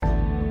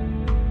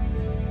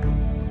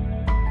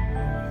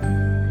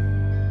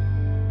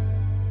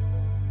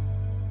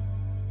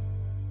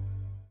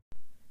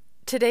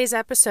Today's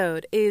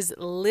episode is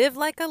Live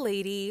Like a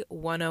Lady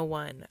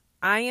 101.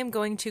 I am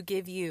going to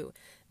give you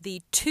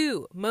the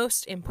 2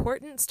 most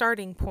important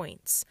starting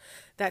points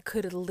that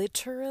could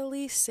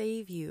literally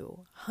save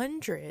you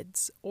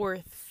hundreds or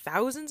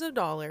thousands of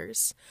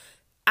dollars,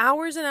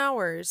 hours and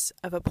hours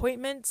of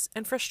appointments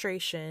and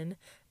frustration,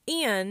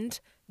 and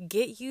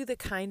get you the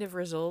kind of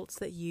results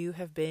that you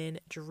have been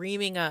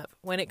dreaming of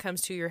when it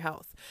comes to your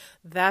health.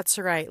 That's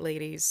right,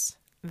 ladies.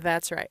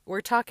 That's right.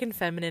 We're talking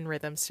feminine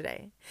rhythms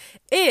today.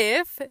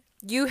 If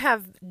you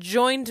have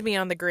joined me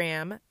on the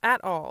gram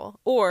at all,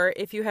 or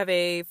if you have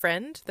a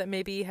friend that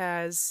maybe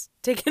has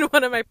taken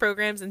one of my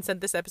programs and sent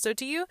this episode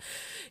to you,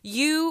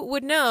 you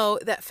would know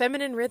that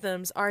feminine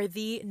rhythms are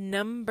the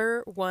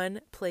number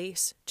 1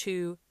 place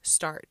to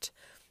start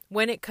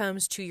when it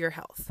comes to your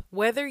health.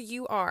 Whether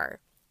you are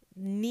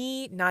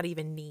neck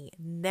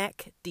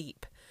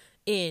deep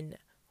in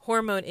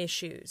hormone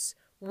issues,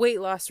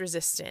 weight loss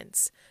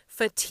resistance,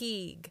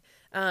 fatigue,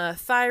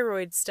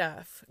 thyroid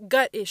stuff,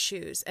 gut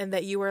issues, and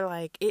that you are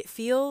like, it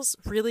feels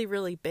really,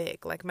 really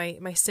big. Like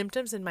my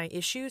symptoms and my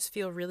issues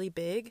feel really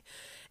big.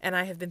 And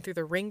I have been through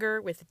the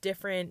ringer with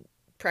different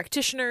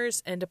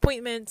practitioners and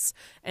appointments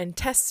and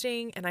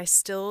testing, and I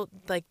still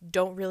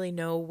don't really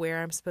know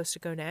where I'm supposed to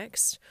go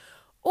next.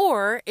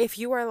 Or if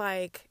you are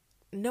like,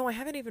 no, I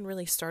haven't even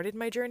really started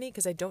my journey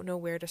because I don't know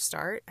where to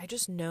start. I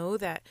just know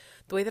that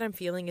the way that I'm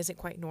feeling isn't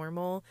quite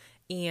normal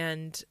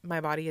and my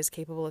body is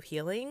capable of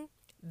healing.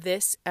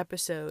 This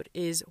episode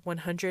is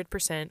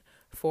 100%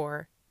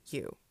 for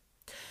you.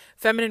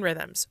 Feminine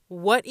rhythms.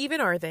 What even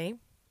are they?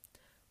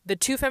 The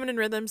 2 feminine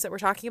rhythms that we're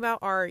talking about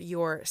are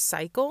your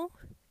cycle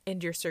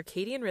and your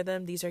circadian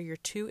rhythm. These are your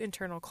 2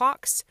 internal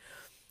clocks.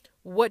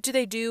 What do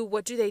they do?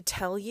 What do they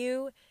tell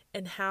you?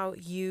 And how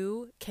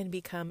you can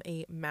become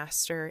a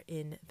master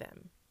in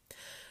them.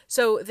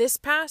 So this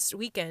past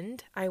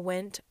weekend, I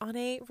went on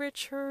a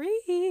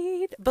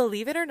retreat.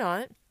 Believe it or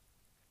not,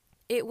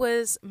 it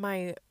was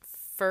my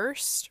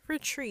first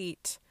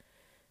retreat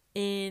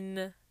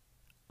in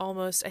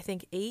almost, I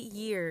think, 8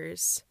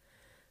 years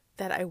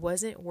that I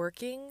wasn't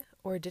working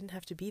or didn't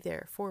have to be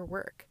there for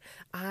work.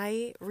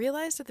 I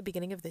realized at the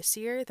beginning of this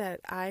year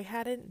that I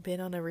hadn't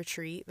been on a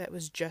retreat that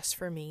was just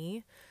for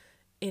me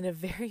in a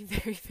very,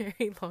 very,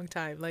 very long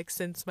time,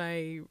 since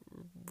my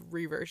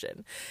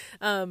reversion,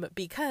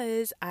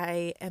 because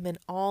I am an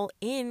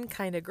all-in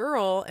kind of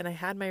girl, and I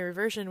had my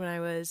reversion when I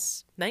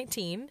was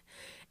 19,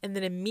 and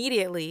then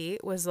immediately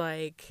was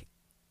like,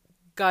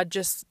 God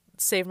just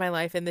saved my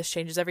life, and this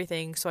changes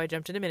everything, so I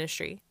jumped into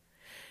ministry,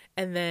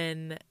 and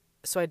then,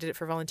 so I did it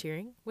for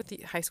volunteering with the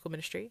high school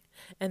ministry,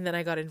 and then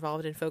I got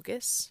involved in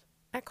Focus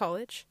at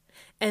college,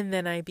 and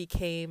then I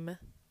became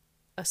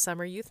a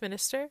summer youth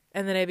minister,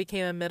 and then I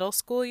became a middle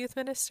school youth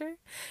minister,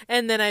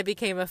 and then I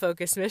became a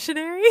Focus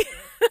missionary.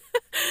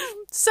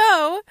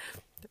 So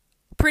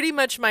pretty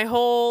much my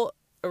whole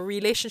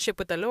relationship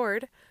with the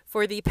Lord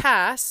for the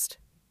past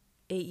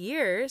 8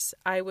 years,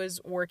 I was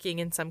working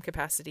in some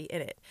capacity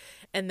in it.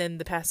 And then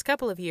the past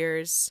couple of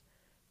years,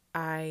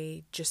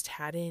 I just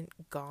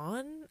hadn't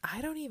gone.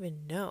 I don't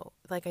even know.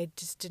 I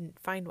just didn't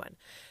find one.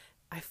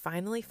 I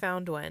finally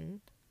found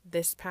one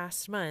this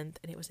past month,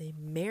 and it was a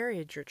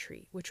marriage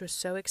retreat, which was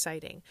so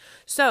exciting.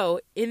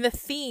 So in the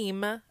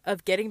theme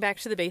of getting back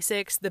to the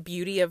basics, the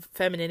beauty of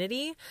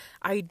femininity,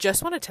 I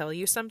just want to tell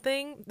you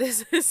something.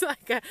 This is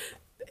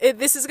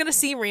this is going to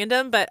seem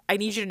random, but I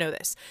need you to know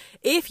this.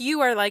 If you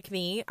are like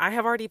me, I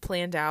have already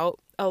planned out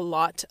a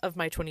lot of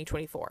my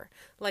 2024.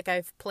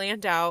 I've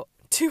planned out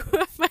 2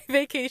 of my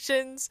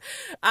vacations.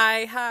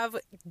 I have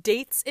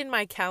dates in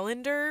my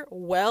calendar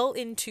well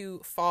into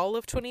fall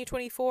of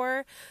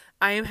 2024.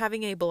 I am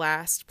having a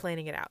blast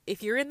planning it out.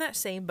 If you're in that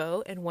same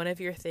boat and one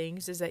of your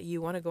things is that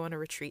you want to go on a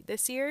retreat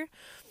this year,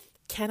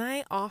 can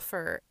I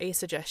offer a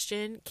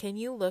suggestion? Can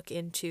you look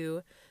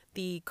into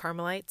the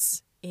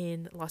Carmelites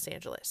in Los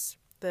Angeles?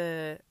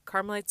 The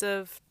Carmelites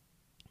of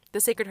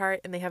the Sacred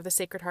Heart, and they have the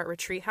Sacred Heart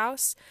Retreat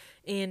House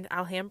in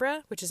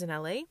Alhambra, which is in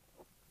LA.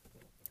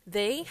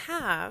 They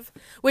have,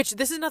 which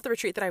this is not the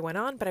retreat that I went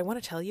on, but I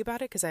want to tell you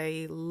about it because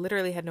I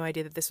literally had no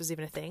idea that this was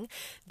even a thing.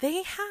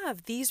 They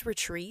have these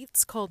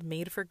retreats called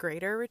Made for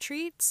Greater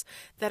retreats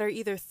that are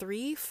either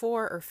 3,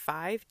 4, or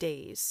 5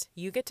 days.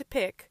 You get to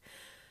pick,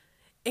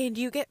 and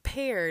you get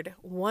paired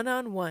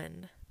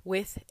one-on-one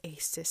with a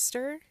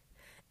sister,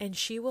 and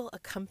she will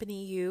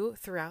accompany you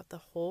throughout the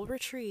whole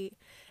retreat.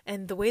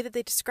 And the way that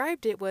they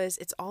described it was,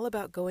 it's all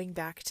about going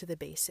back to the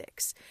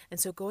basics. And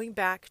so going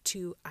back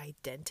to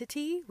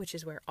identity, which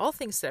is where all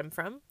things stem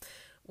from,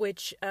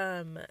 which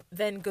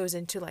then goes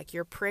into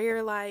your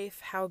prayer life,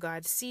 how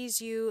God sees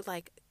you,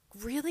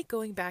 really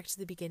going back to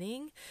the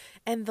beginning.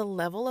 And the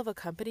level of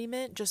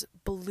accompaniment just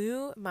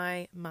blew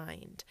my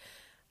mind.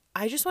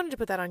 I just wanted to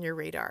put that on your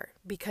radar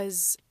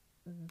because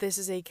this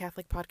is a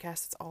Catholic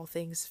podcast. It's all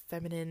things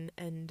feminine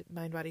and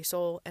mind, body,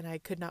 soul. And I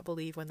could not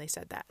believe when they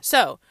said that.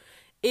 So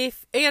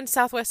and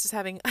Southwest is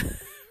having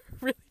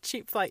really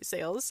cheap flight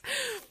sales.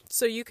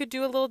 So you could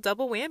do a little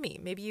double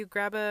whammy. Maybe you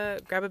grab a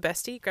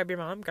bestie, grab your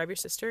mom, grab your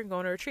sister, and go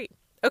on a retreat.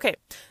 Okay.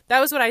 That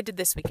was what I did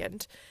this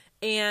weekend.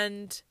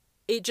 And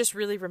it just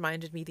really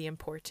reminded me the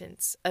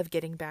importance of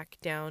getting back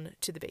down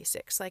to the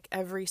basics, like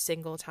every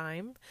single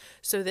time.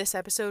 So this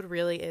episode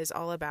really is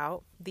all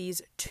about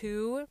these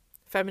 2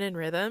 feminine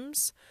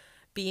rhythms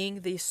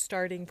being the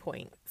starting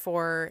point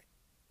for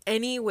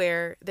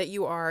anywhere that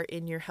you are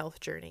in your health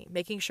journey,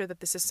 making sure that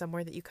this is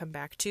somewhere that you come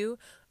back to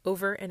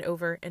over and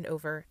over and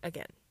over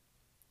again.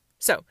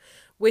 So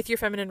with your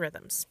feminine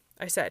rhythms,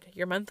 I said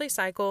your monthly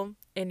cycle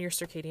and your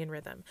circadian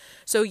rhythm.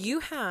 So you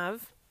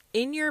have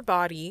in your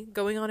body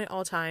going on at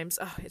all times.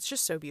 Oh, it's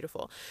just so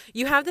beautiful.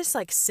 You have this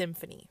like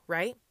symphony,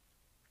 right?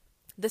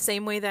 The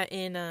same way that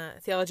in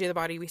Theology of the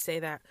Body, we say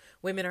that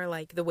women are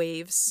like the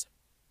waves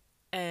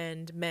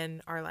and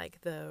men are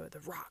like the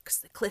rocks,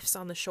 the cliffs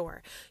on the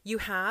shore.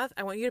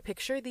 I want you to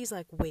picture these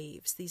like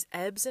waves, these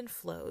ebbs and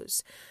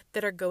flows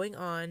that are going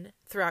on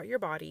throughout your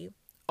body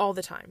all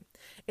the time.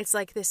 It's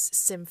like this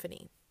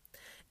symphony.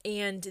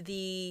 And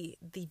the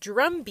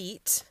drum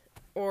beat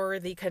or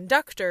the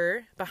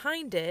conductor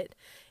behind it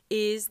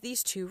is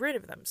these 2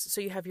 rhythms.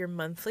 So you have your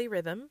monthly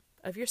rhythm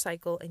of your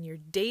cycle and your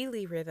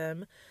daily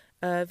rhythm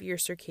of your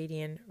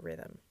circadian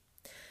rhythm.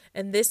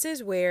 And this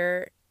is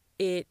where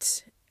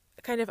it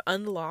kind of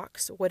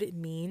unlocks what it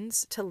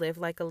means to live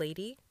like a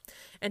lady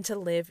and to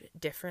live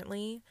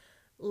differently.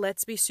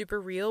 Let's be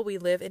super real. We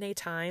live in a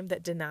time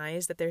that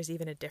denies that there's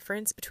even a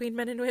difference between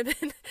men and women.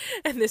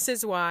 And this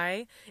is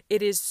why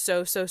it is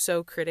so, so,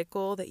 so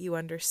critical that you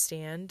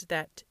understand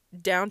that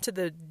down to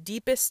the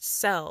deepest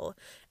cell,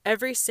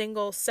 every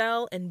single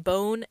cell and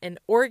bone and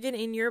organ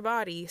in your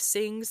body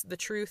sings the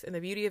truth and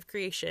the beauty of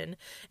creation,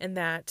 and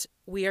that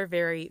we are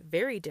very,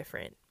 very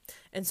different.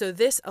 And so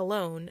this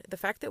alone, the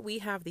fact that we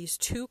have these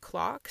 2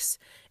 clocks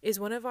is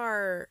one of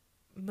our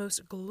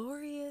most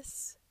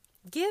glorious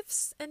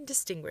gifts and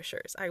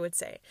distinguishers, I would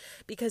say,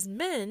 because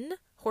men,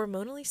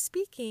 hormonally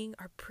speaking,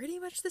 are pretty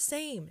much the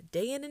same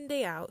day in and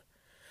day out,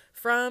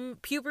 from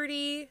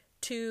puberty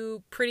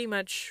to pretty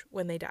much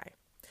when they die.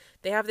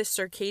 They have this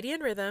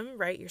circadian rhythm,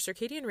 right? Your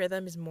circadian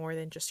rhythm is more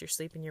than just your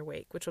sleep and your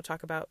wake, which we'll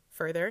talk about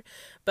further,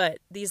 but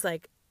these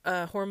like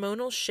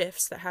hormonal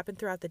shifts that happen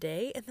throughout the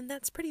day, and then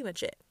that's pretty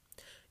much it.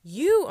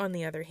 You, on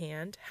the other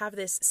hand, have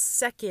this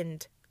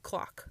second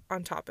clock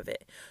on top of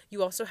it.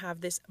 You also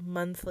have this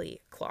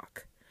monthly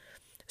clock.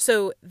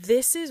 So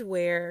this is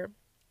where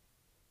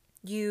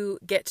you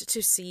get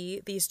to see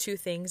these 2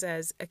 things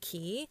as a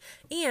key,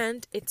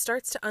 and it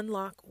starts to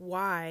unlock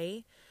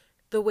why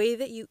the way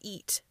that you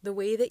eat, the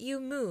way that you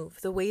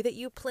move, the way that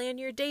you plan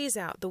your days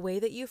out, the way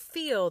that you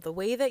feel, the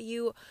way that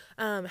you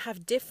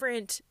have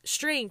different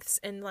strengths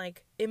and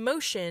like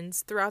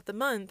emotions throughout the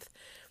month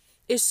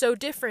is so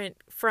different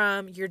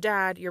from your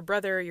dad, your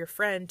brother, your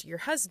friend, your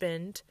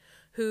husband,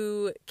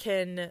 who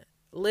can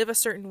live a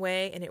certain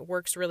way and it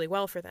works really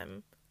well for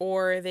them.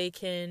 Or they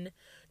can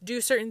do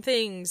certain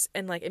things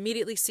and like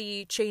immediately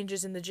see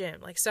changes in the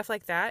gym, like stuff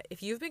like that.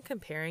 If you've been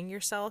comparing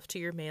yourself to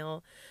your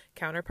male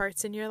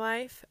counterparts in your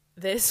life,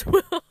 this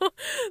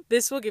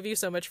will give you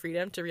so much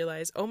freedom to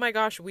realize, oh my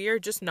gosh, we are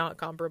just not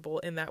comparable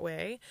in that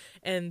way.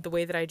 And the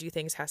way that I do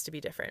things has to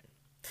be different.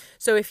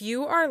 So if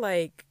you are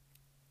like,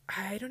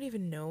 I don't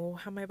even know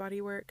how my body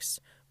works,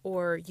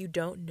 or you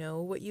don't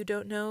know what you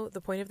don't know,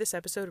 the point of this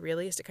episode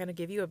really is to kind of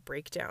give you a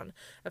breakdown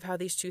of how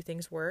these 2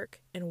 things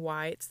work and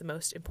why it's the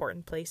most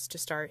important place to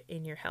start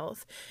in your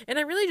health. And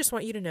I really just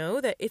want you to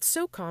know that it's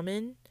so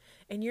common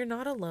and you're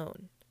not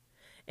alone.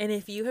 And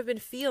if you have been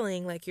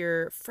feeling like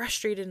you're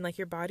frustrated and like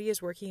your body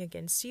is working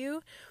against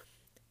you,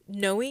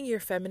 knowing your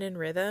feminine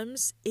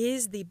rhythms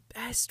is the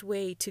best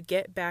way to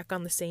get back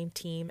on the same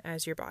team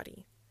as your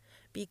body.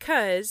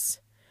 Because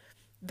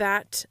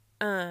that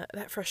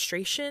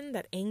frustration,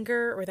 that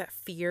anger, or that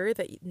fear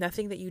that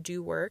nothing that you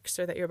do works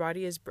or that your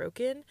body is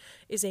broken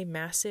is a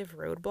massive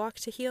roadblock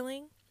to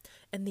healing.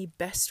 And the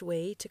best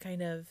way to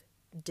kind of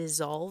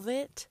dissolve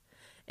it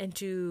and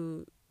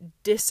to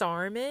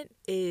disarm it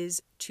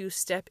is to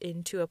step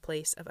into a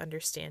place of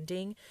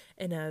understanding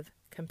and of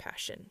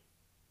compassion.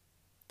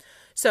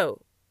 So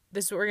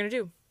this is what we're going to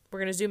do. We're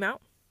going to zoom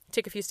out,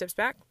 take a few steps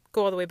back,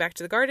 go all the way back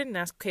to the garden and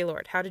ask, okay,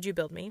 Lord, how did you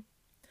build me?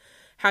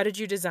 How did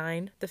you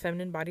design the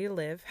feminine body to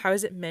live? How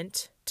is it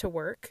meant to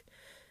work?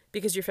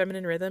 Because your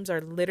feminine rhythms are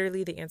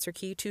literally the answer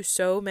key to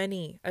so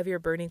many of your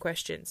burning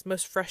questions,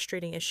 most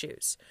frustrating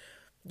issues.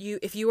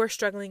 If you are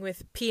struggling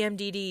with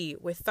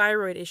PMDD, with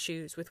thyroid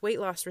issues, with weight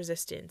loss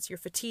resistance, your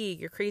fatigue,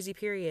 your crazy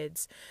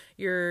periods,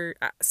 your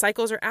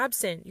cycles are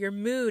absent, your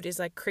mood is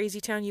like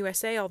Crazy Town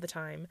USA all the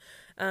time,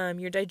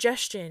 your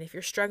digestion, if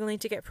you're struggling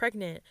to get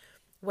pregnant,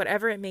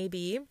 whatever it may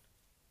be,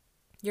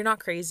 you're not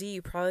crazy.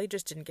 You probably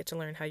just didn't get to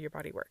learn how your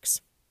body works.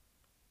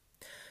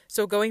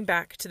 So going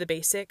back to the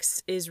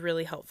basics is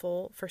really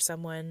helpful for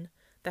someone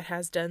that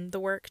has done the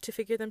work to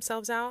figure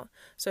themselves out.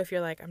 So if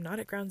you're like, I'm not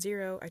at ground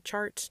zero, I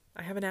chart,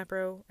 I have an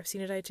apro, I've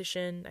seen a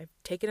dietitian, I've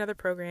taken other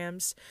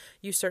programs,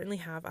 you certainly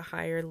have a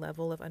higher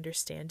level of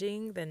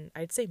understanding than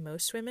I'd say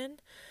most women.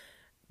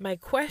 My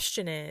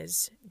question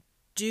is,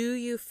 do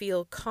you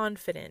feel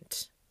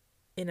confident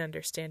in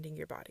understanding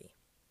your body?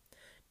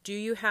 Do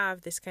you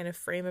have this kind of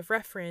frame of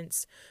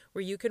reference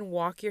where you can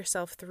walk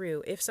yourself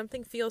through? If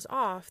something feels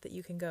off, that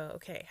you can go,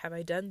 okay, have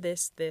I done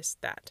this,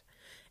 that?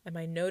 Am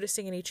I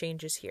noticing any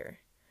changes here?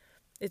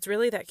 It's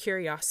really that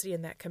curiosity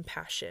and that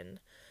compassion.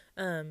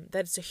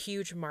 That's a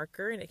huge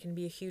marker, and it can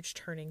be a huge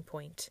turning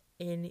point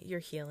in your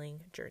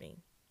healing journey.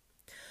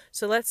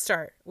 So let's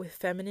start with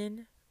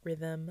feminine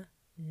rhythm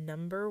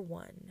number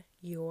 1,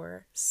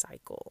 your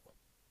cycle.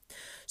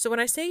 So when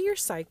I say your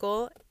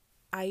cycle,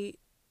 I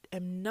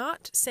am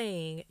not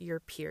saying your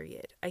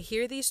period. I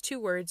hear these two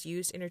words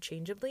used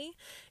interchangeably,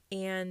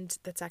 and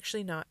that's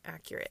actually not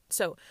accurate.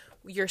 So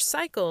your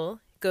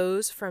cycle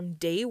goes from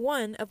day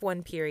 1 of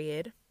one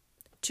period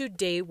to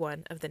day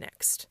 1 of the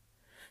next.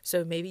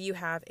 So maybe you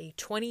have a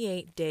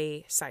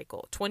 28-day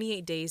cycle,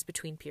 28 days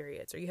between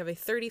periods, or you have a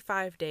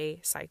 35-day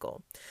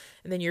cycle.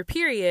 And then your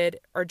period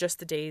are just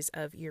the days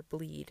of your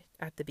bleed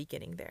at the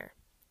beginning there.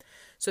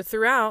 So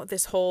throughout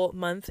this whole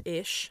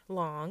month-ish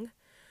long,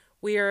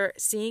 we are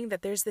seeing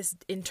that there's this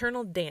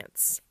internal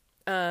dance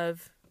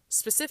of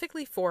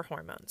specifically 4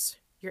 hormones: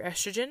 your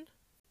estrogen,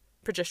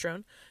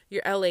 progesterone,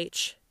 your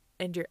LH,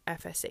 and your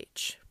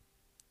FSH.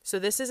 So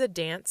this is a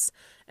dance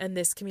and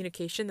this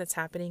communication that's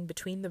happening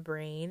between the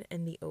brain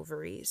and the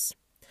ovaries.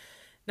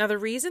 Now, the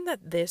reason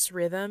that this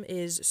rhythm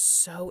is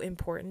so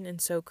important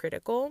and so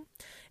critical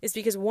is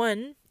because,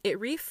 1, it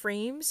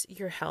reframes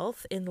your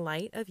health in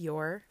light of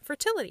your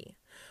fertility.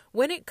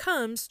 When it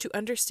comes to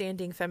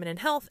understanding feminine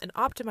health and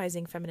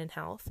optimizing feminine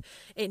health,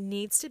 it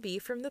needs to be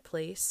from the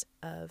place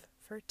of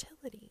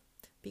fertility,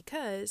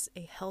 because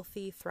a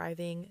healthy,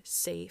 thriving,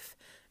 safe,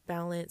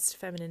 balanced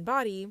feminine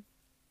body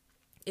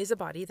is a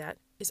body that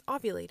is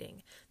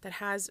ovulating, that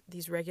has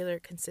these regular,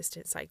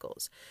 consistent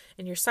cycles.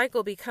 And your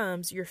cycle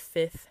becomes your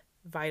 5th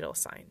vital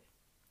sign.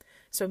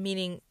 So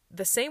meaning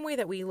the same way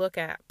that we look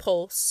at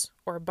pulse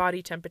or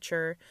body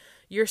temperature,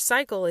 your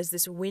cycle is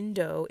this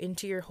window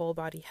into your whole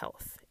body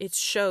health.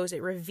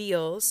 It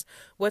reveals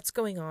what's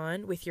going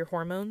on with your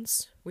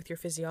hormones, with your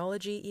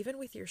physiology, even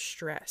with your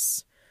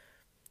stress.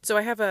 So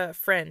I have a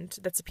friend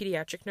that's a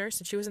pediatric nurse,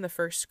 and she was in the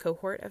first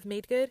cohort of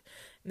Made Good.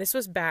 And this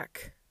was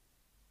back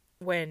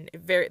when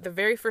the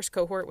very first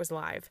cohort was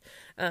live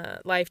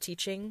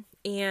teaching,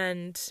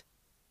 and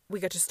we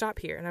got to stop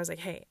here. And I was like,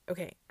 hey,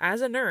 okay,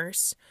 as a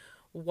nurse,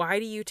 why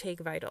do you take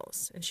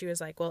vitals? And she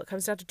was like, well, it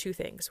comes down to 2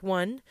 things.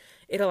 1,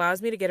 it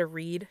allows me to get a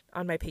read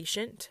on my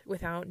patient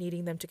without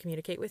needing them to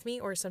communicate with me,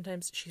 or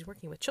sometimes she's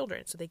working with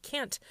children, so they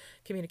can't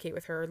communicate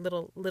with her,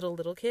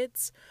 little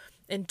kids.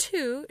 And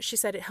 2, she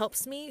said, it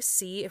helps me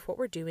see if what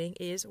we're doing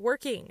is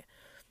working.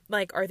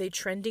 Like, are they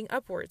trending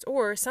upwards?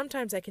 Or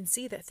sometimes I can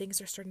see that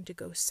things are starting to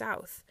go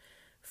south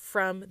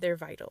from their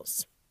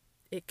vitals.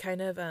 It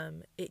kind of,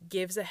 it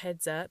gives a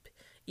heads up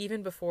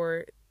even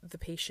before the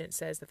patient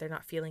says that they're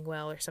not feeling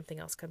well or something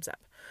else comes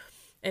up.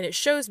 And it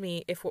shows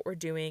me if what we're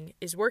doing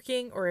is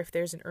working or if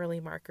there's an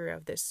early marker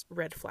of this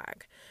red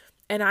flag.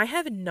 And I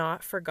have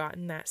not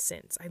forgotten that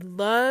since. I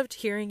loved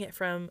hearing it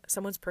from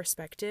someone's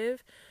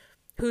perspective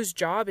whose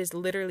job is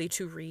literally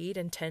to read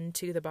and tend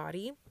to the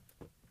body,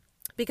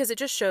 because it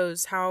just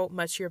shows how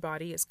much your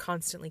body is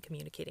constantly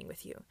communicating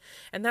with you.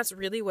 And that's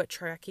really what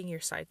tracking your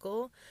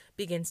cycle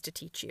begins to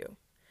teach you.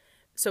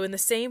 So in the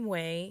same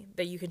way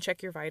that you can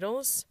check your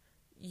vitals,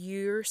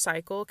 your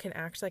cycle can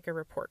act like a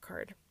report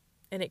card.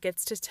 And it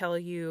gets to tell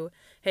you,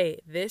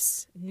 hey,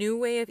 this new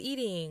way of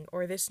eating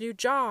or this new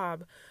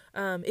job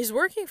is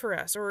working for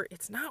us, or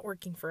it's not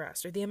working for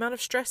us, or the amount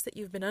of stress that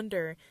you've been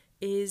under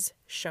is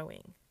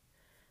showing.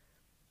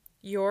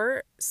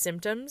 Your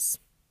symptoms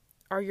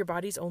are your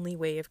body's only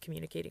way of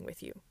communicating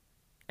with you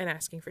and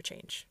asking for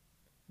change.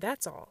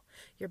 That's all.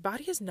 Your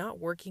body is not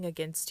working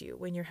against you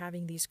when you're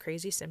having these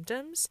crazy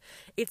symptoms.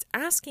 It's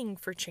asking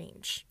for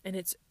change, and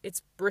it's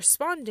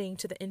responding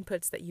to the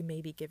inputs that you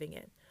may be giving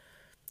it.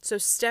 So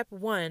step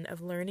 1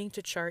 of learning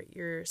to chart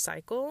your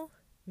cycle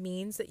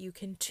means that you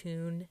can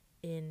tune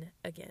in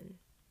again.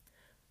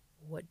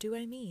 What do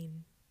I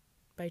mean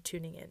by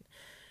tuning in?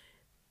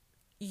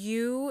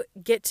 You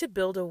get to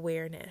build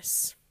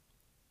awareness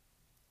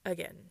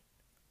again.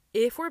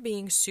 If we're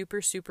being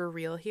super, super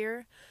real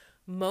here,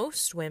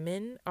 most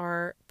women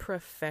are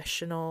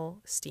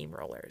professional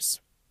steamrollers.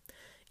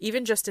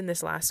 Even just in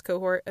this last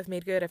cohort of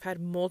Made Good, I've had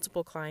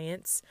multiple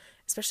clients,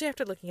 especially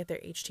after looking at their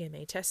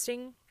HTMA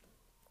testing,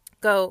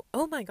 go,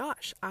 oh my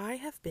gosh, I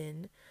have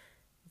been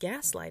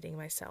gaslighting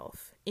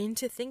myself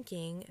into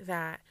thinking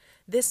that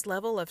this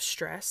level of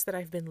stress that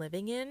I've been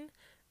living in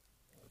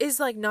is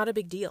like not a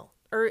big deal,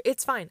 or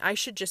it's fine. I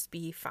should just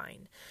be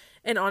fine.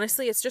 And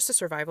honestly, it's just a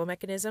survival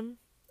mechanism.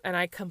 And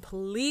I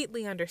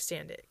completely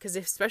understand it, because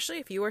especially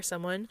if you are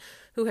someone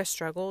who has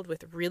struggled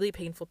with really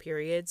painful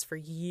periods for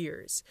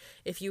years,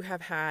 if you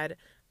have had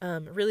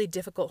really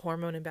difficult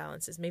hormone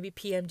imbalances, maybe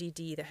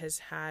PMDD that has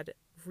had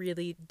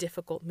really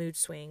difficult mood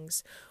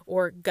swings,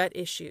 or gut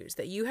issues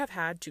that you have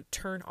had to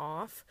turn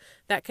off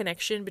that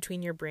connection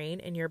between your brain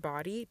and your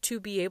body to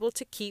be able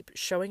to keep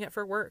showing up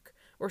for work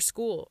or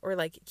school, or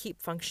like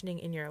keep functioning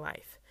in your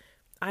life.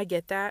 I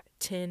get that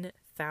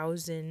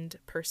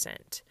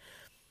 10,000%.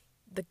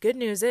 the good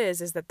news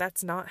is that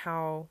that's not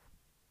how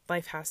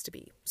life has to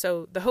be.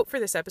 So the hope for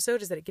this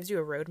episode is that it gives you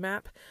a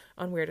roadmap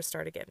on where to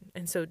start again.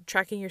 And so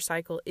tracking your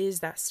cycle is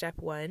that step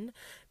one,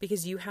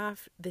 because you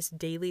have this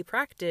daily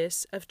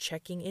practice of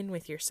checking in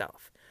with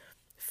yourself,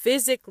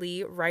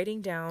 physically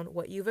writing down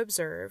what you've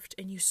observed,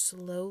 and you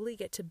slowly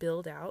get to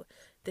build out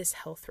this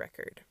health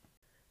record.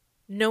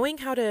 Knowing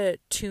how to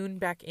tune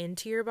back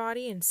into your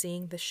body and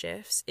seeing the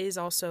shifts is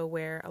also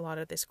where a lot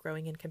of this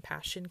growing in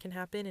compassion can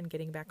happen, and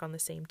getting back on the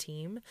same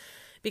team,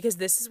 because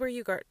this is where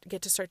you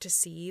get to start to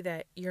see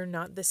that you're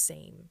not the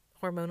same,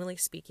 hormonally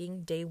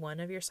speaking, day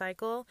 1 of your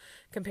cycle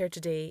compared to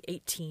day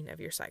 18 of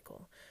your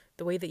cycle.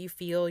 The way that you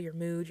feel, your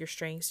mood, your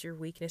strengths, your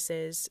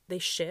weaknesses, they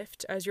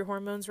shift as your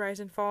hormones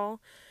rise and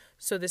fall.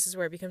 So this is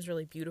where it becomes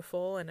really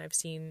beautiful. And I've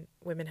seen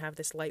women have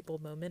this light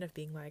bulb moment of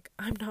being like,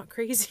 I'm not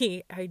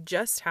crazy. I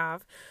just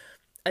have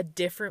a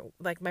different,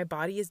 like, my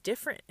body is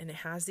different and it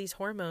has these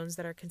hormones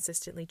that are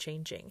consistently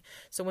changing.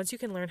 So once you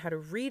can learn how to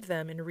read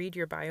them and read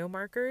your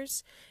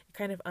biomarkers, it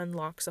kind of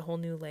unlocks a whole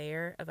new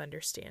layer of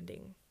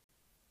understanding.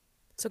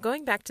 So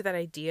going back to that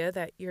idea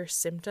that your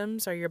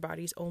symptoms are your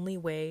body's only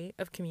way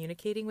of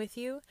communicating with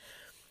you,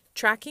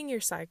 tracking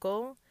your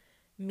cycle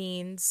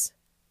means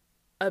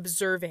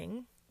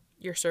observing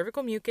your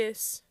cervical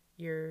mucus,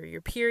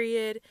 your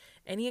period,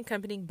 any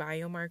accompanying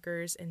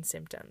biomarkers and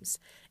symptoms.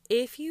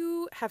 If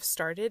you have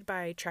started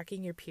by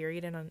tracking your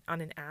period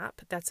on an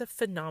app, that's a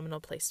phenomenal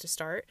place to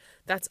start.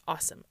 That's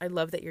awesome. I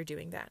love that you're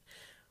doing that.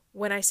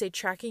 When I say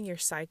tracking your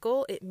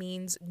cycle, it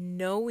means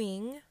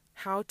knowing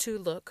how to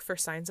look for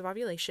signs of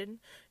ovulation,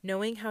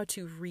 knowing how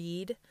to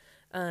read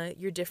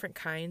your different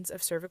kinds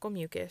of cervical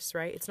mucus,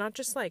 right? It's not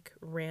just like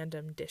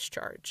random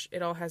discharge.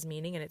 It all has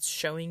meaning, and it's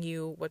showing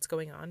you what's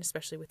going on,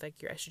 especially with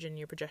like your estrogen and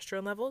your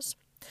progesterone levels.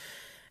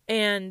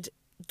 And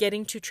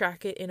getting to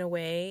track it in a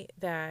way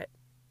that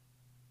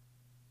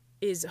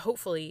is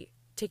hopefully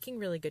taking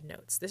really good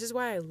notes. This is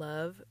why I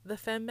love the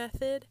FEM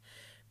method,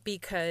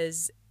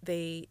 because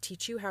they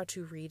teach you how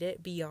to read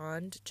it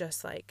beyond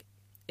just like,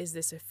 is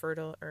this a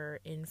fertile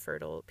or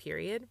infertile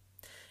period?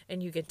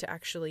 And you get to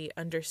actually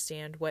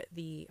understand what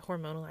the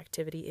hormonal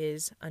activity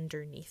is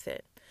underneath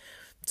it.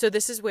 So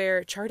this is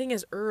where charting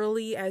as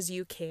early as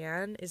you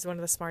can is one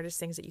of the smartest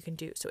things that you can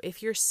do. So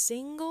if you're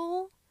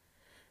single,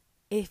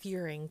 if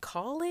you're in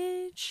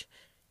college,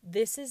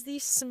 this is the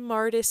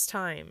smartest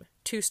time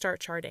to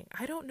start charting.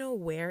 I don't know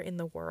where in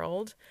the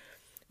world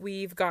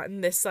we've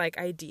gotten this like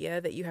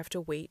idea that you have to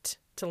wait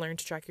to learn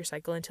to track your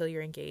cycle until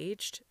you're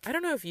engaged. I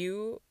don't know if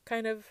you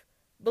kind of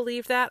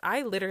believe that.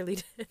 I literally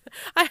did.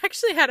 I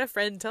actually had a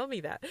friend tell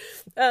me that.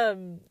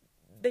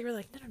 They were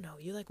like, no,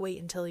 you like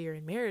wait until you're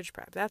in marriage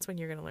prep. That's when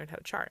you're going to learn how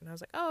to chart. And I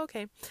was like, oh,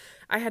 okay.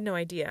 I had no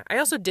idea. I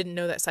also didn't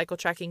know that cycle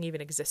tracking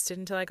even existed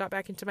until I got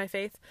back into my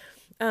faith.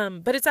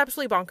 But it's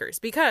absolutely bonkers,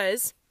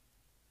 because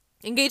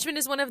engagement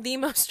is one of the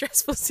most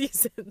stressful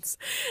seasons,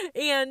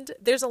 and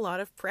there's a lot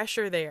of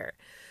pressure there.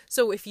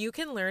 So if you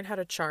can learn how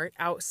to chart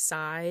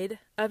outside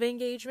of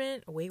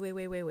engagement,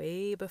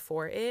 way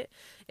before it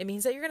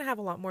means that you're going to have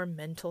a lot more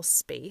mental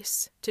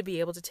space to be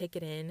able to take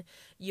it in.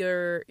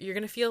 You're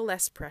going to feel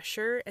less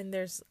pressure, and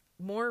there's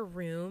more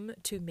room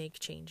to make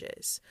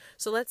changes.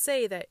 So let's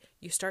say that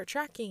you start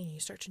tracking and you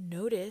start to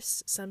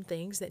notice some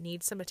things that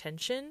need some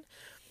attention.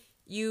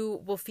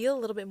 You will feel a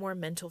little bit more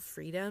mental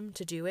freedom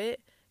to do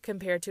it,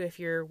 compared to if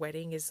your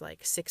wedding is like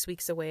 6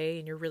 weeks away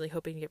and you're really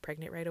hoping to get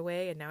pregnant right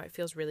away, and now it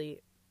feels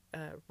really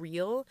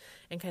real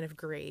and kind of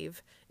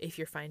grave if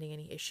you're finding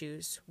any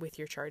issues with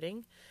your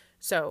charting.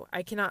 So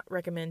I cannot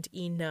recommend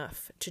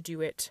enough to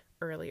do it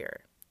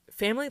earlier.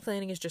 Family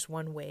planning is just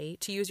one way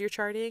to use your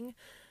charting.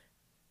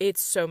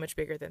 It's so much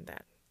bigger than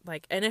that.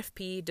 Like,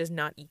 NFP does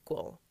not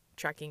equal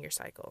tracking your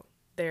cycle.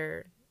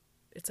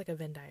 It's like a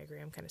Venn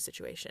diagram kind of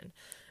situation.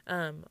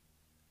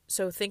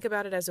 So think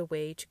about it as a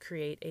way to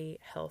create a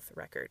health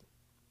record.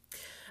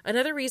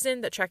 Another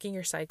reason that tracking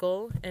your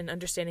cycle and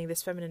understanding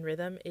this feminine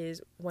rhythm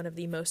is one of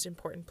the most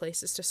important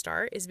places to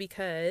start is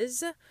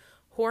because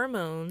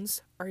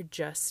hormones are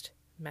just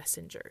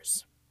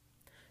messengers.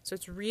 So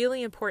it's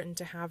really important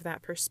to have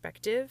that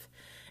perspective.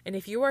 And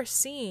if you are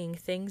seeing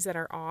things that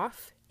are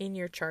off in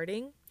your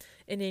charting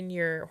and in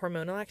your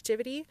hormonal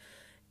activity,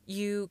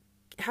 you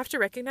have to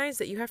recognize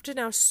that you have to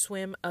now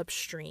swim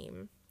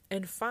upstream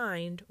and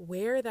find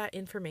where that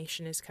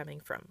information is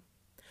coming from.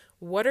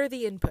 What are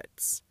the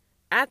inputs?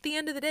 At the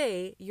end of the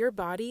day, your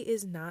body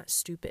is not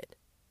stupid.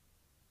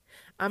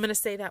 I'm going to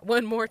say that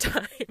one more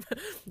time.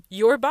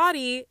 Your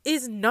body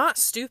is not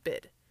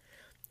stupid.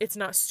 It's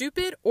not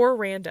stupid or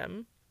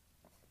random.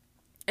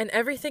 And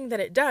everything that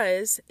it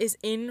does is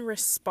in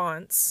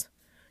response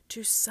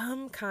to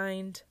some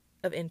kind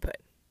of input.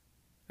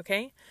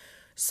 Okay?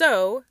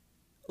 So,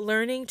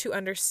 learning to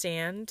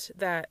understand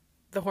that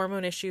the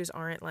hormone issues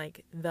aren't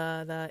like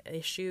the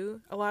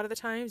issue a lot of the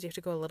times. You have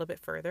to go a little bit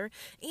further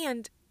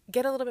and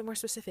get a little bit more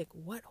specific.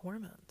 What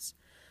hormones?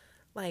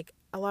 Like,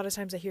 a lot of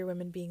times I hear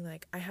women being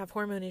like, I have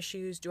hormone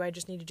issues. Do I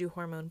just need to do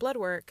hormone blood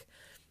work?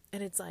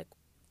 And it's like,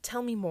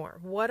 tell me more.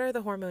 What are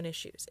the hormone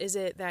issues? Is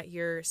it that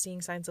you're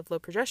seeing signs of low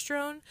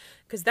progesterone?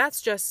 Because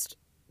that's just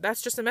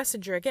that's just a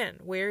messenger again.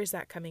 Where is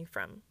that coming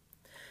from?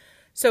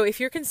 So if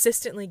you're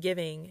consistently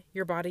giving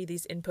your body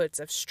these inputs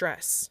of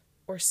stress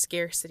or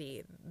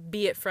scarcity,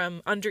 be it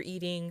from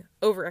under-eating,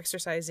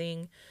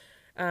 over-exercising,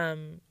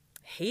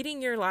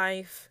 hating your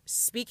life,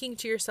 speaking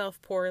to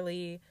yourself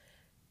poorly,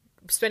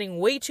 spending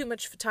way too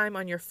much time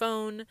on your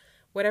phone,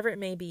 whatever it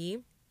may be,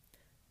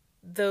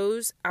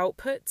 those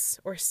outputs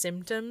or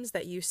symptoms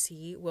that you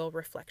see will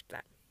reflect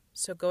that.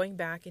 So going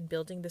back and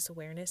building this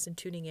awareness and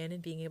tuning in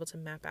and being able to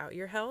map out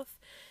your health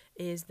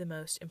is the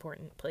most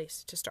important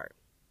place to start.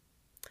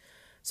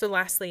 So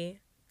lastly,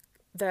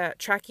 the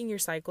tracking your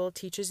cycle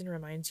teaches and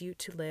reminds you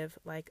to live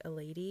like a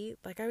lady.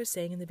 Like I was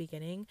saying in the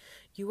beginning,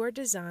 you are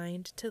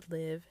designed to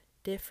live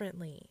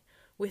differently.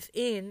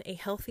 Within a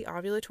healthy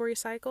ovulatory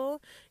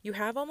cycle, you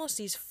have almost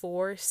these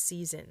 4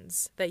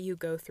 seasons that you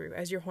go through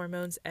as your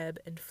hormones ebb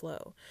and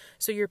flow.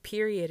 So your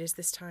period is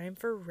this time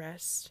for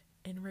rest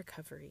and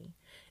recovery.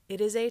 It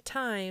is a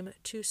time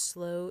to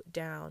slow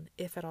down,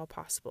 if at all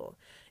possible.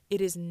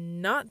 It is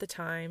not the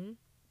time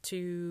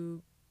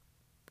to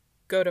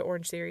go to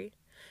Orange Theory.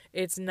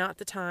 It's not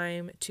the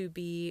time to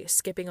be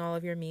skipping all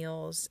of your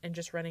meals and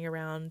just running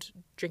around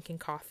drinking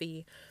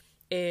coffee.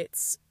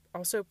 It's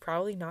also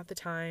probably not the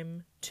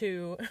time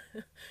to,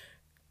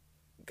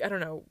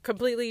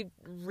 completely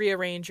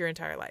rearrange your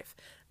entire life.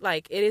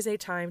 Like, it is a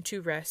time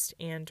to rest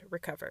and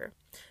recover.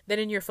 Then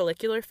in your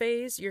follicular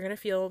phase, you're going to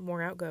feel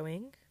more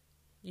outgoing.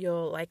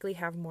 You'll likely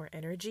have more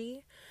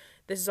energy.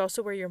 This is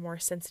also where you're more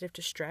sensitive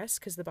to stress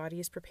because the body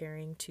is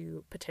preparing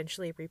to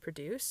potentially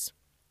reproduce.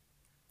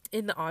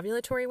 In the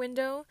ovulatory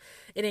window,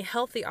 in a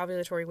healthy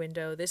ovulatory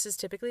window, this is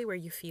typically where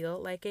you feel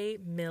like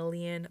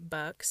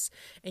 $1,000,000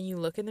 and you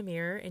look in the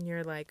mirror and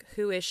you're like,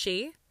 who is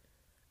she?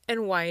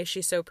 And why is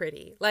she so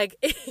pretty? Like,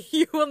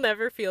 you will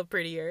never feel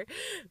prettier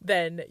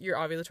than your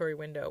ovulatory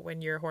window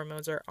when your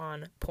hormones are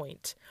on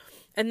point.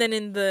 And then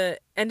in the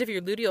end of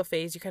your luteal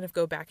phase, you kind of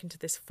go back into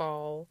this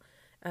fall.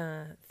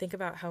 Think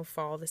about how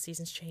fall, the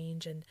seasons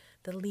change and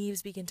the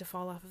leaves begin to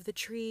fall off of the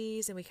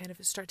trees and we kind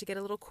of start to get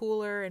a little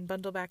cooler and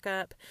bundle back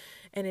up.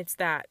 And it's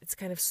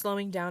kind of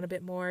slowing down a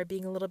bit more,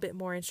 being a little bit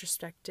more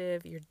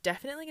introspective. You're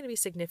definitely going to be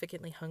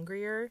significantly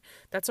hungrier.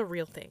 That's a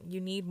real thing. You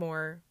need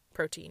more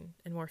protein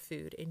and more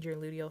food in your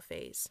luteal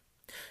phase.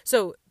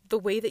 So the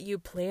way that you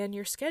plan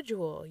your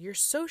schedule, your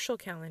social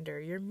calendar,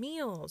 your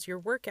meals, your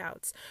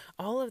workouts,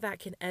 all of that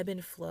can ebb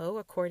and flow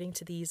according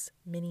to these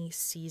mini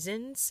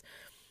seasons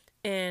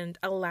and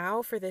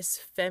allow for this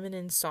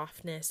feminine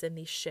softness and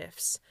these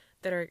shifts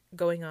that are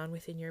going on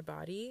within your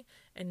body,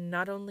 and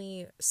not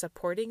only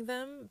supporting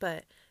them,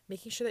 but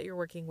making sure that you're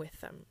working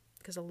with them.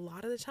 Because a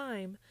lot of the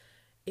time,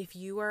 if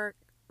you are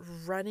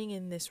running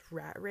in this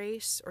rat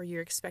race, or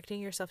you're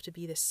expecting yourself to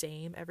be the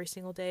same every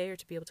single day, or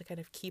to be able to kind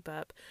of keep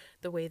up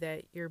the way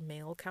that your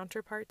male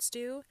counterparts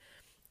do,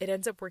 it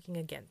ends up working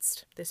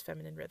against this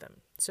feminine rhythm.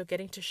 So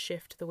getting to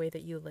shift the way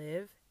that you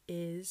live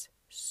is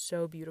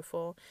so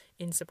beautiful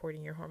in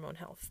supporting your hormone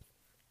health.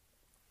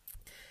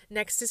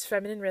 Next is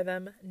feminine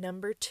rhythm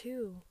number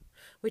 2,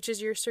 which is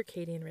your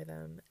circadian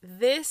rhythm.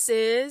 This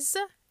is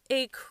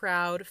a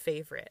crowd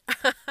favorite.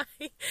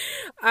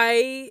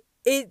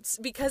 It's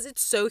because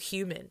it's so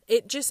human.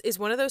 It just is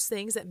one of those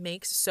things that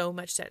makes so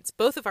much sense.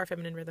 Both of our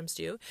feminine rhythms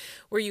do,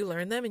 where you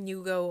learn them and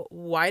you go,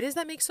 why does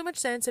that make so much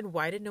sense? And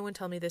why did no one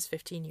tell me this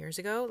 15 years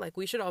ago? Like,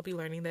 we should all be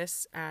learning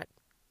this at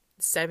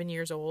 7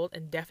 years old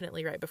and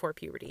definitely right before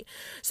puberty.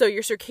 So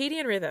your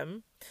circadian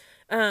rhythm,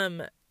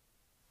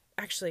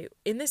 actually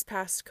in this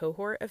past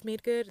cohort of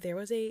Made Good, there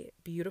was a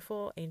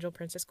beautiful angel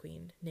princess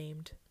queen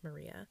named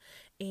Maria.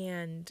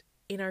 And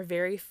in our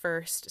very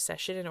first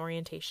session in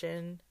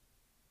orientation,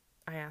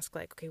 I asked,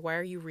 like, okay, why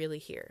are you really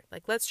here?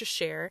 Like, let's just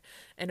share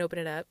and open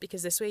it up,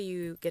 because this way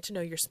you get to know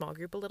your small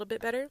group a little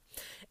bit better.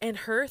 And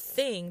her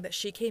thing that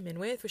she came in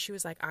with was, she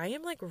was like, I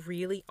am like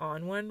really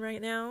on one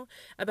right now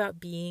about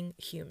being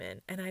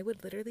human. And I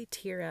would literally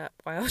tear up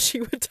while she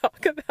would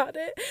talk about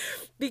it,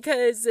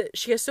 because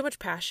she has so much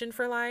passion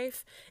for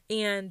life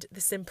and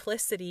the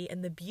simplicity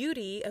and the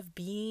beauty of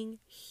being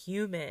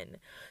human.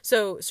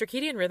 So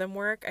circadian rhythm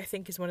work, I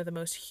think, is one of the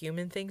most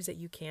human things that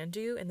you can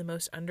do, and the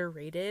most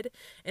underrated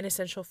and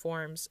essential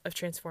forms of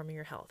transforming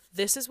your health.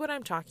 This is what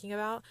I'm talking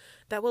about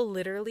that will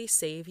literally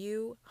save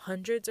you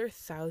hundreds or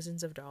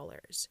thousands of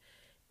dollars.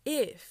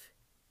 If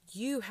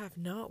you have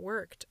not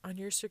worked on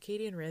your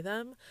circadian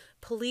rhythm,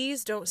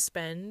 please don't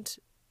spend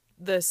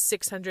the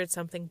 600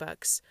 something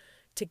bucks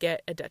to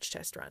get a Dutch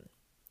test run.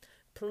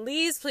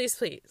 Please, please,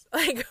 please.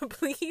 Like,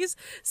 please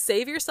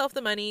save yourself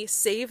the money,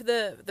 save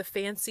the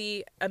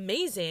fancy,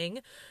 amazing,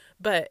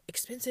 but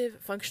expensive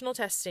functional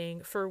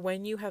testing for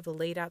when you have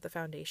laid out the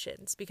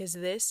foundations, because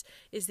this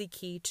is the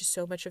key to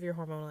so much of your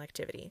hormonal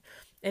activity.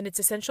 And it's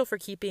essential for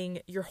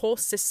keeping your whole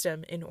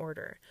system in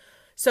order.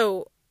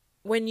 So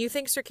when you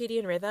think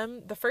circadian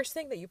rhythm, the first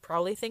thing that you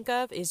probably think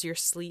of is your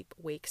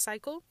sleep-wake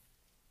cycle.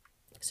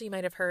 So you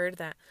might have heard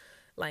that,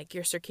 like,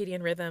 your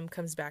circadian rhythm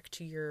comes back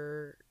to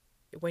your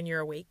when you're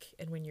awake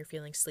and when you're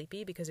feeling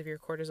sleepy because of your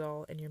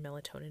cortisol and your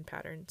melatonin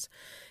patterns.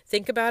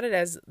 Think about it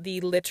as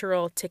the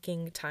literal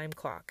ticking time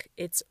clock.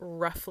 It's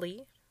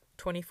roughly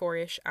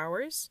 24-ish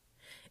hours,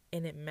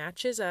 and it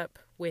matches up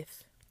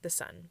with the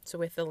sun, so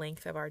with the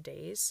length of our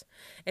days.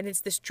 And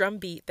it's this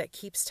drumbeat that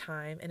keeps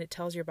time, and it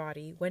tells your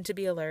body when to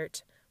be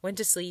alert, when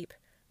to sleep,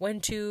 when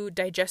to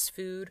digest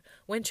food,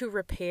 when to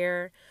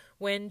repair,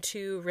 when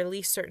to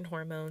release certain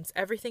hormones.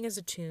 Everything is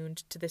attuned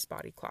to this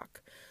body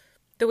clock.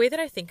 The way that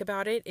I think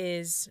about it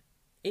is,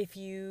 if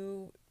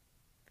you,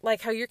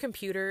 like how your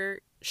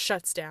computer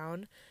shuts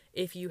down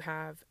if you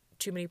have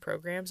too many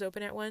programs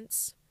open at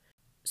once.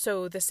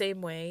 So the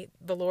same way,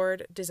 the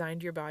Lord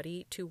designed your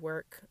body to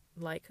work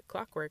like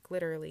clockwork,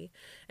 literally.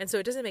 And so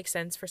it doesn't make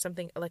sense for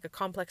something like a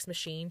complex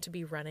machine to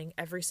be running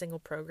every single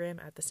program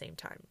at the same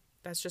time.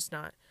 That's just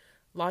not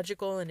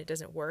logical, and it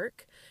doesn't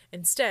work.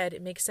 Instead,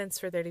 it makes sense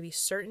for there to be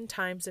certain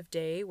times of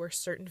day where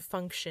certain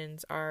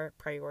functions are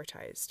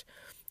prioritized.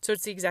 So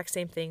it's the exact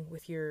same thing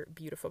with your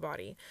beautiful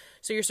body.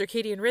 So your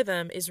circadian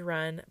rhythm is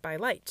run by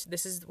light.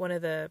 This is one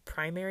of the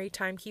primary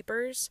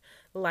timekeepers.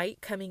 Light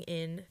coming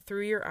in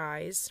through your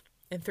eyes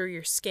and through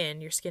your skin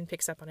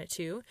picks up on it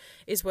too,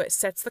 is what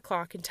sets the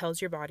clock and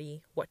tells your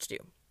body what to do.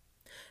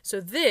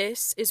 So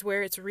this is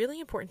where it's really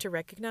important to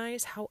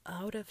recognize how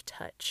out of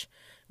touch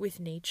with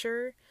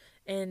nature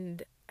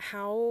and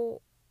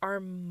how our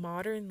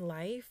modern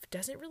life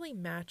doesn't really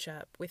match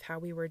up with how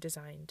we were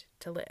designed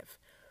to live.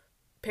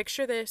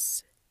 Picture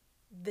this.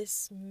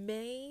 This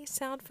may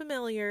sound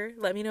familiar.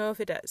 Let me know if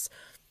it does.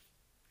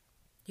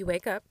 You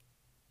wake up.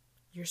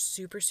 You're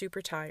super,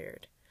 super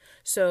tired.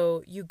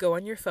 So you go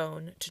on your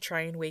phone to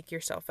try and wake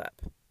yourself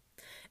up.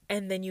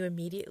 And then you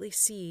immediately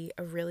see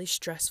a really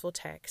stressful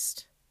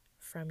text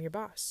from your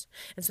boss.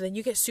 And so then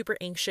you get super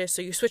anxious.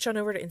 So you switch on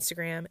over to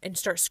Instagram and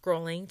start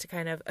scrolling to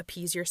kind of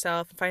appease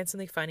yourself and find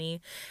something funny.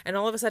 And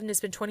all of a sudden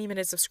it's been 20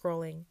 minutes of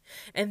scrolling.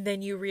 And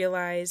then you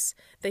realize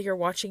that you're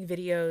watching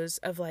videos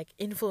of like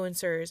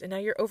influencers, and now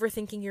you're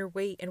overthinking your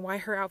weight and why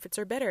her outfits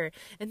are better.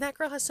 And that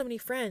girl has so many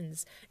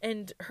friends,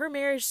 and her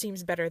marriage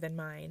seems better than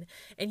mine.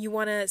 And you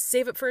want to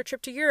save up for a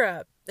trip to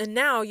Europe. And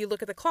now you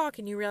look at the clock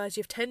and you realize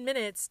you have 10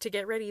 minutes to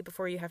get ready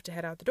before you have to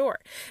head out the door.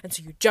 And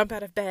so you jump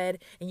out of bed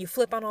and you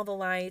flip on all the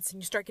lights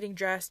and you start getting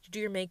dressed, you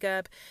do your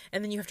makeup,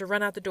 and then you have to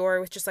run out the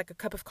door with just like a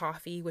cup of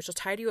coffee, which will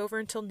tide you over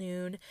until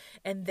noon.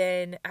 And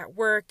then at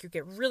work, you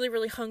get really,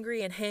 really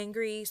hungry and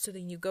hangry. So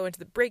then you go into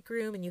the break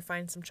room and you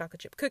find some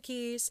chocolate chip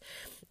cookies.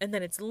 And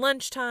then it's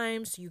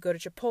lunchtime. So you go to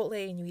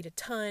Chipotle and you eat a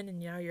ton. And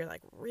now you're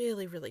like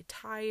really, really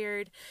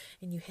tired,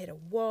 and you hit a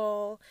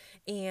wall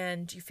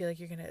and you feel like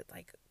you're going to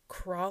like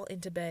crawl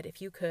into bed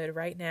if you could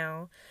right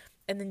now.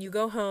 And then you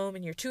go home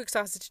and you're too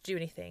exhausted to do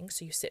anything.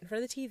 So you sit in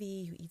front of the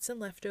TV, you eat some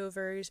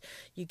leftovers,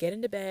 you get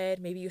into bed,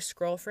 maybe you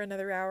scroll for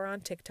another hour on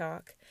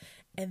TikTok,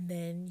 and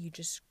then you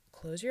just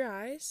close your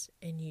eyes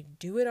and you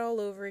do it all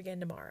over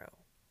again tomorrow.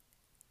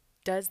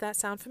 Does that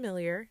sound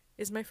familiar?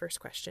 Is my first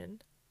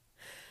question.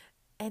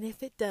 And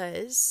if it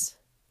does,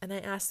 and I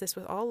ask this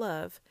with all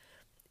love,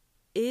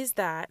 is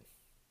that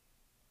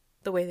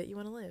the way that you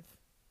want to live?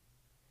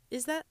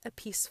 Is that a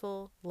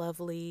peaceful,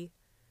 lovely,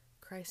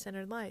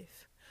 Christ-centered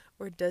life?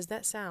 Or does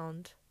that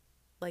sound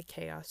like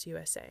Chaos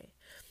USA?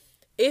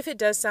 If it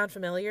does sound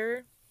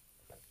familiar,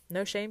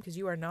 no shame, because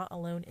you are not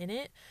alone in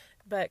it.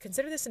 But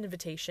consider this an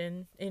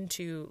invitation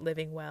into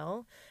living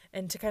well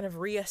and to kind of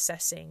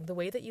reassessing the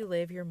way that you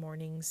live your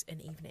mornings and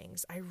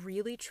evenings. I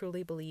really,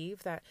 truly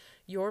believe that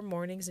your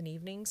mornings and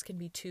evenings can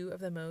be two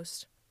of the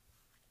most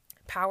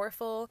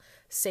powerful,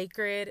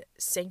 sacred,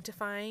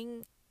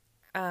 sanctifying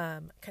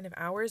kind of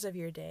hours of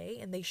your day,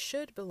 and they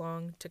should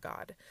belong to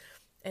God.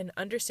 And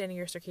understanding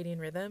your circadian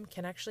rhythm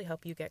can actually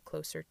help you get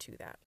closer to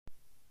that.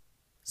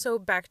 So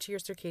back to your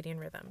circadian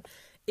rhythm.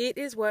 It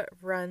is what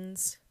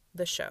runs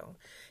the show.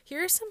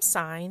 Here are some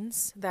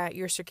signs that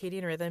your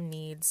circadian rhythm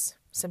needs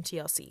some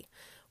TLC.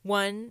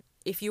 One,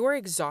 if you are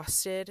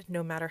exhausted,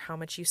 no matter how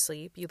much you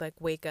sleep, you like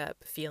wake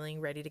up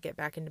feeling ready to get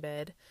back into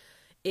bed.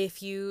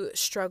 If you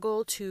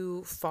struggle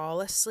to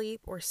fall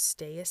asleep or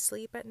stay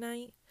asleep at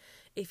night,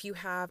 if you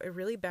have a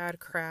really bad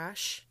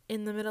crash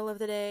in the middle of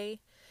the day,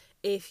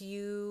 if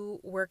you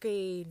work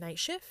a night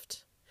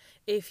shift,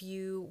 if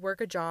you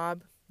work a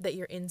job that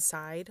you're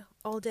inside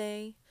all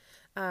day,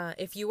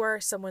 if you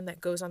are someone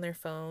that goes on their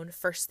phone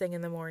first thing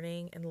in the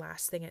morning and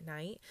last thing at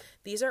night,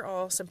 these are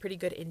all some pretty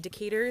good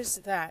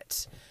indicators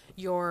that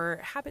your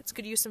habits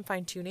could use some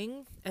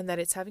fine-tuning and that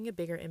it's having a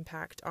bigger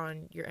impact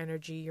on your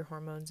energy, your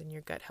hormones, and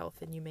your gut health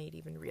than you may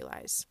even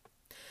realize.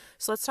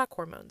 So let's talk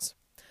hormones.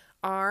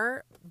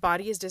 Our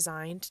body is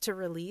designed to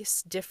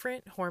release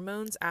different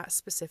hormones at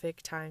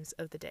specific times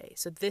of the day.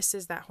 So this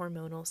is that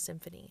hormonal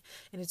symphony,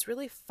 and it's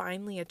really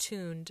finely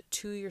attuned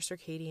to your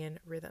circadian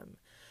rhythm.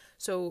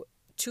 So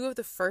two of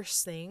the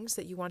first things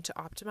that you want to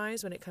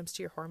optimize when it comes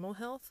to your hormonal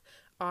health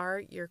are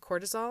your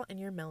cortisol and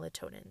your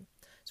melatonin.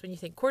 So when you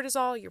think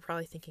cortisol, you're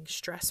probably thinking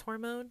stress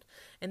hormone,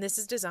 and this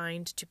is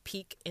designed to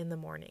peak in the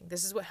morning.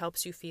 This is what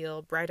helps you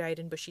feel bright-eyed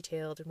and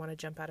bushy-tailed and want to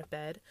jump out of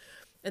bed.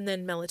 And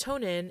then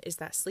melatonin is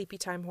that sleepy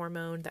time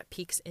hormone that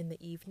peaks in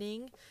the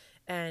evening,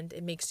 and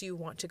it makes you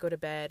want to go to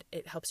bed.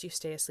 It helps you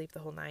stay asleep the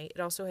whole night.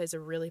 It also has a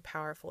really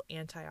powerful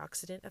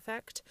antioxidant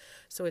effect,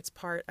 so it's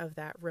part of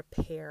that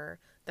repair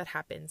that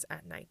happens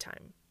at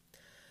nighttime.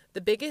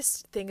 The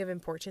biggest thing of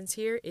importance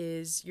here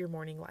is your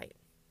morning light.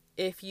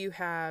 If you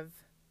have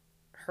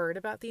heard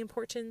about the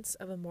importance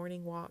of a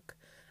morning walk,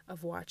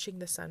 of watching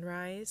the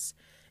sunrise,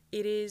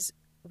 it is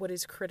what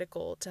is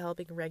critical to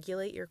helping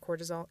regulate your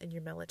cortisol and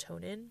your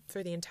melatonin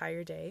for the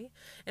entire day.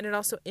 And it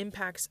also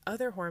impacts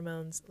other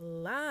hormones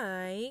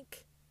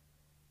like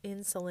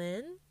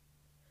insulin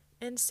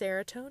and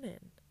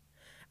serotonin.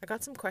 I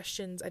got some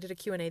questions. I did a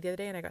Q&A the other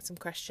day, and I got some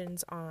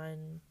questions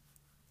on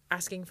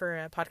asking for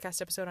a podcast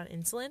episode on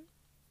insulin.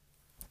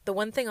 The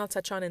one thing I'll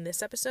touch on in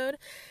this episode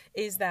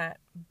is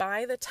that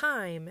by the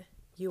time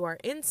you are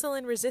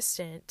insulin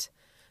resistant,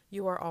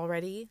 you are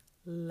already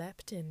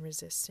leptin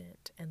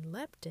resistant, and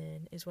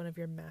leptin is one of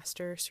your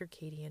master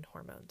circadian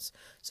hormones.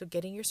 So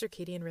getting your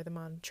circadian rhythm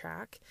on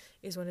track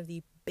is one of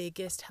the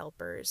biggest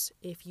helpers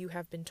if you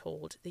have been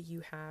told that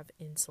you have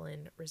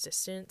insulin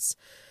resistance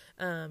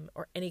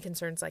or any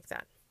concerns like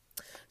that.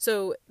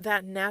 So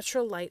that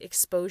natural light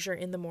exposure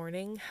in the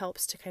morning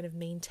helps to kind of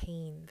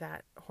maintain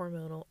that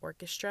hormonal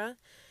orchestra,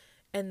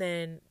 and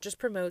then just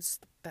promotes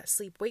that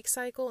sleep-wake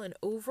cycle and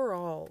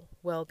overall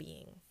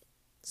well-being.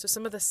 So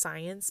some of the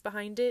science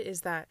behind it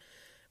is that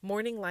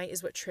morning light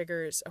is what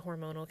triggers a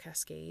hormonal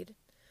cascade.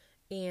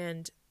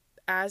 And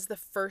as the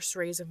first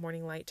rays of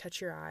morning light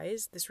touch your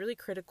eyes, this really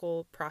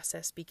critical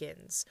process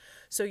begins.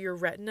 So your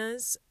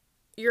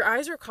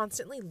eyes are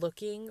constantly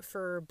looking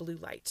for blue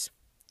light.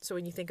 So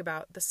when you think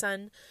about the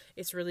sun,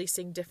 it's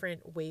releasing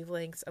different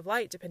wavelengths of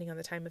light depending on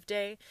the time of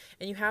day.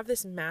 And you have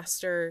this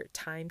master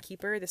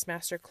timekeeper, this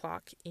master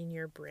clock in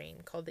your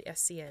brain called the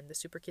SCN, the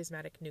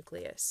suprachiasmatic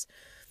nucleus.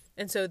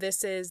 And so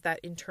this is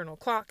that internal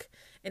clock,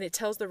 and it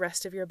tells the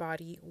rest of your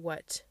body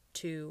what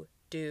to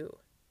do.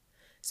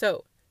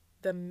 So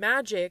the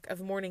magic of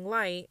morning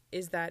light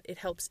is that it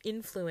helps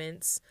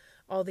influence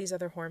all these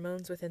other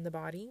hormones within the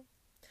body.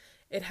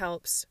 It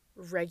helps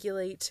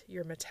regulate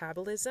your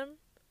metabolism,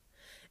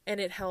 and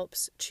it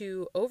helps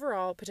to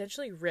overall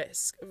potentially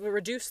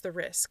reduce the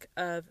risk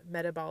of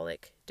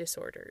metabolic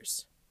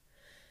disorders.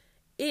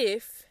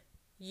 If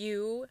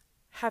you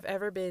have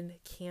ever been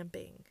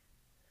camping,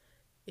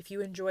 if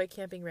you enjoy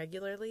camping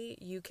regularly,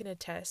 you can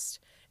attest,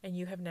 and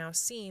you have now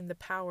seen the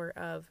power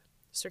of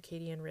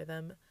circadian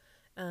rhythm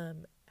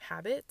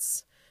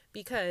habits,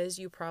 because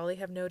you probably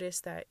have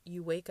noticed that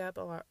you wake up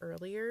a lot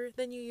earlier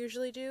than you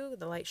usually do.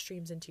 The light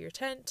streams into your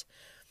tent,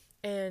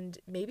 and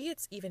maybe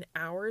it's even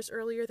hours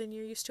earlier than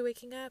you're used to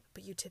waking up,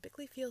 but you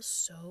typically feel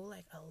so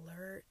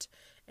alert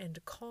and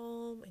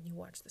calm, and you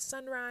watch the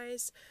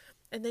sunrise.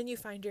 And then you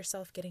find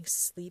yourself getting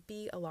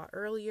sleepy a lot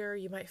earlier.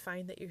 You might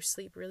find that you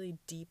sleep really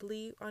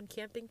deeply on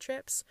camping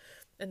trips.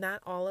 And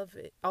that all of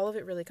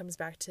it really comes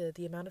back to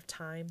the amount of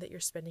time that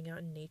you're spending out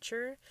in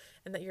nature,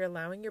 and that you're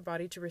allowing your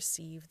body to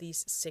receive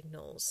these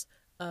signals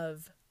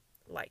of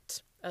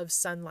light, of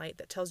sunlight,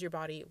 that tells your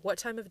body what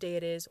time of day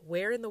it is,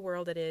 where in the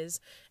world it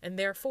is, and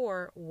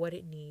therefore what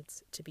it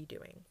needs to be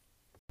doing.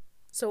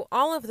 So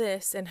all of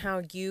this and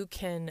how you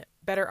can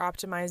better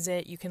optimize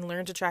it, you can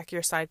learn to track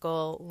your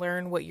cycle,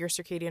 learn what your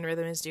circadian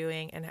rhythm is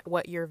doing, and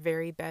what your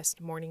very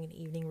best morning and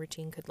evening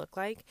routine could look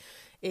like,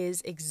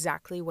 is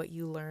exactly what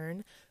you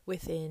learn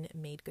within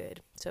Made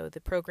Good. So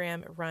the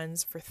program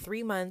runs for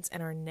 3 months,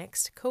 and our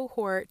next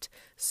cohort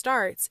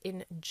starts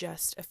in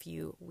just a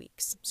few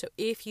weeks. So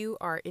if you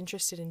are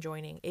interested in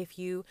joining, if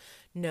you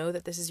know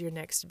that this is your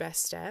next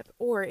best step,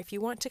 or if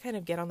you want to kind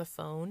of get on the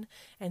phone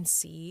and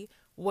see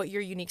what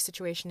your unique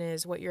situation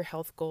is, what your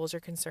health goals or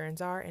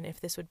concerns are, and if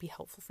this would be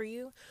helpful for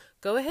you,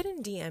 go ahead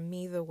and DM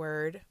me the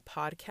word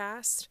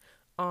podcast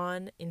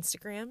on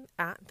Instagram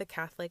at The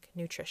Catholic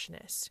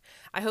Nutritionist.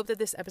 I hope that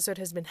this episode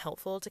has been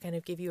helpful to kind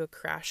of give you a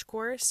crash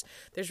course.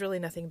 There's really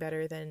nothing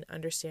better than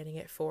understanding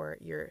it for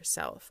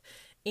yourself.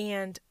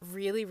 And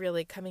really,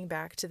 really coming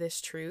back to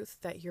this truth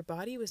that your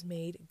body was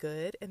made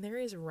good, and there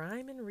is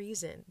rhyme and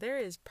reason. There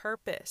is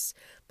purpose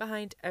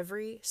behind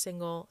every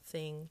single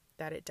thing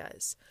that it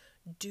does.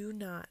 Do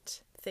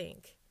not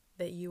think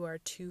that you are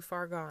too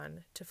far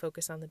gone to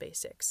focus on the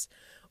basics,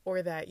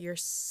 or that your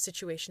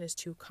situation is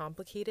too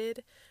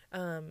complicated,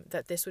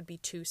 that this would be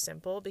too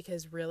simple,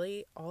 because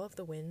really all of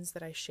the wins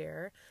that I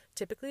share,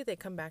 typically they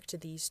come back to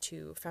these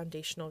two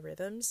foundational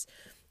rhythms,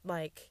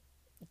 like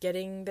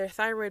getting their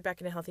thyroid back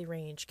in a healthy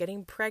range,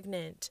 getting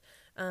pregnant,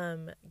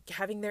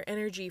 having their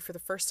energy for the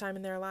first time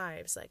in their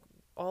lives. Like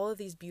all of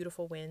these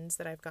beautiful wins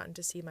that I've gotten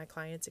to see my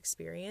clients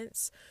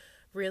experience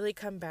really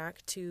come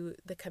back to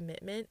the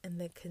commitment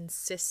and the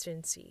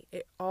consistency.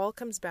 It all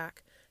comes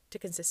back to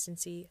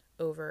consistency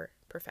over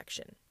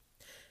perfection.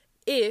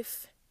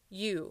 If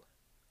you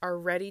are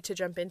ready to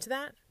jump into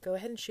that, go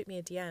ahead and shoot me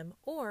a DM,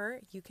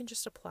 or you can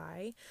just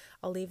apply.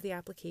 I'll leave the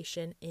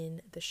application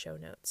in the show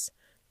notes.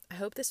 I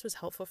hope this was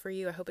helpful for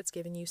you. I hope it's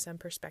given you some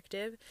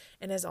perspective.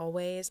 And as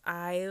always,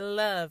 I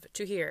love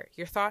to hear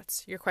your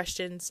thoughts, your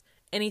questions,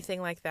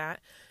 anything like that.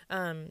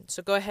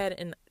 So go ahead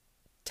and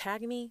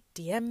tag me,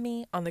 DM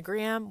me on the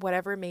gram,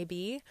 whatever it may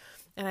be.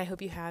 And I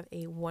hope you have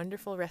a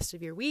wonderful rest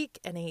of your week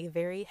and a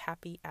very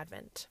happy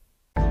Advent.